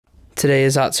Today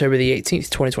is October the 18th,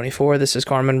 2024. This is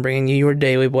Carmen bringing you your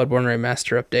daily Bloodborne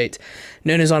Remaster update.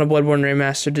 No news on a Bloodborne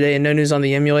Remaster today and no news on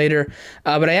the emulator,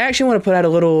 but I actually want to put out a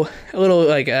little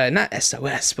like, not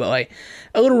SOS, but like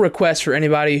a little request for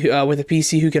anybody who, with a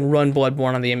PC who can run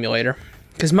Bloodborne on the emulator.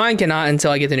 Because mine cannot until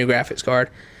I get the new graphics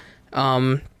card.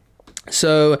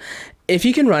 So if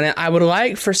you can run it, I would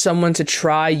like for someone to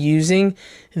try using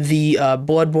the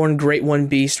Bloodborne Great One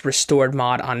Beast Restored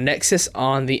mod on Nexus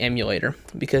on the emulator.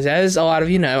 Because as a lot of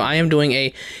you know, I am doing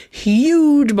a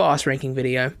huge boss ranking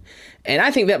video. And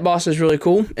I think that boss is really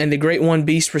cool. And the Great One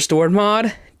Beast Restored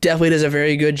mod definitely does a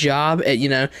very good job at, you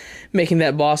know, making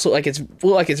that boss look like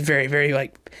it's very, very,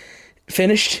 like,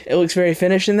 finished. It looks very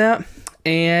finished in that.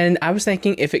 And I was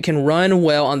thinking if it can run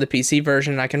well on the PC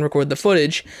version and I can record the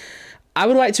footage, I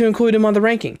would like to include him on the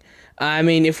ranking. I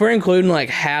mean, if we're including like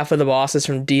half of the bosses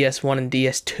from DS1 and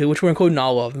DS2, which we're including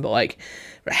all of them, but like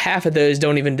half of those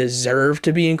don't even deserve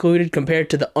to be included compared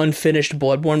to the unfinished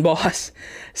Bloodborne boss.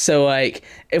 So like,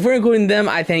 if we're including them,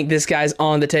 I think this guy's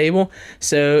on the table.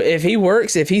 So if he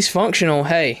works, if he's functional,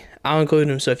 hey, I'll include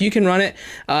him. So if you can run it,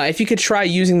 if you could try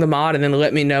using the mod and then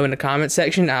let me know in the comment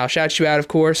section, I'll shout you out, of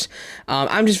course.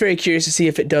 I'm just very curious to see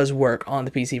if it does work on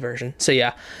the PC version. So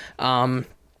yeah,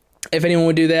 if anyone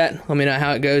would do that, let me know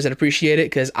how it goes. I'd appreciate it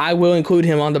because I will include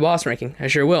him on the boss ranking. I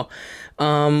sure will.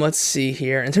 Let's see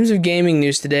here. In terms of gaming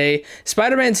news today,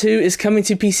 Spider-Man 2 is coming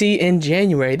to PC in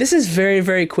January. This is very,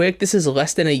 very quick. This is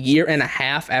less than a year and a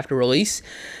half after release.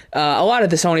 A lot of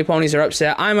the Sony ponies are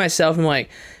upset. I myself am like,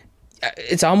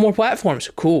 it's on more platforms.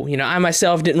 Cool. You know, I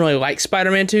myself didn't really like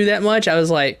Spider-Man 2 that much. I was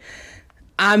like,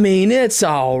 I mean, it's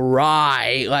all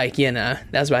right. Like, you know,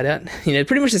 that's about it. You know,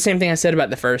 pretty much the same thing I said about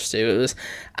the first two. It was,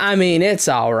 I mean, it's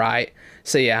all right.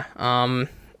 So yeah,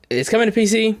 it's coming to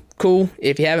PC. Cool.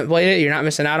 If you haven't played it, you're not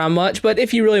missing out on much. But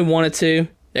if you really wanted to,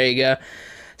 there you go.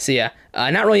 So yeah,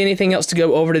 not really anything else to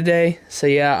go over today. So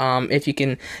yeah,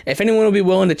 if anyone will be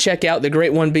willing to check out the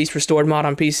Great One Beast Restored mod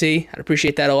on PC, I'd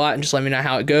appreciate that a lot. And just let me know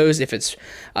how it goes. If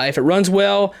it runs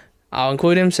well, I'll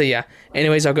include him. So yeah,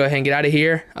 anyways, I'll go ahead and get out of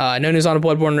here. No news on a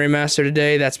Bloodborne Remaster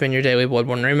today. That's been your daily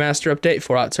Bloodborne Remaster update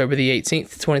for October the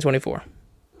 18th, 2024.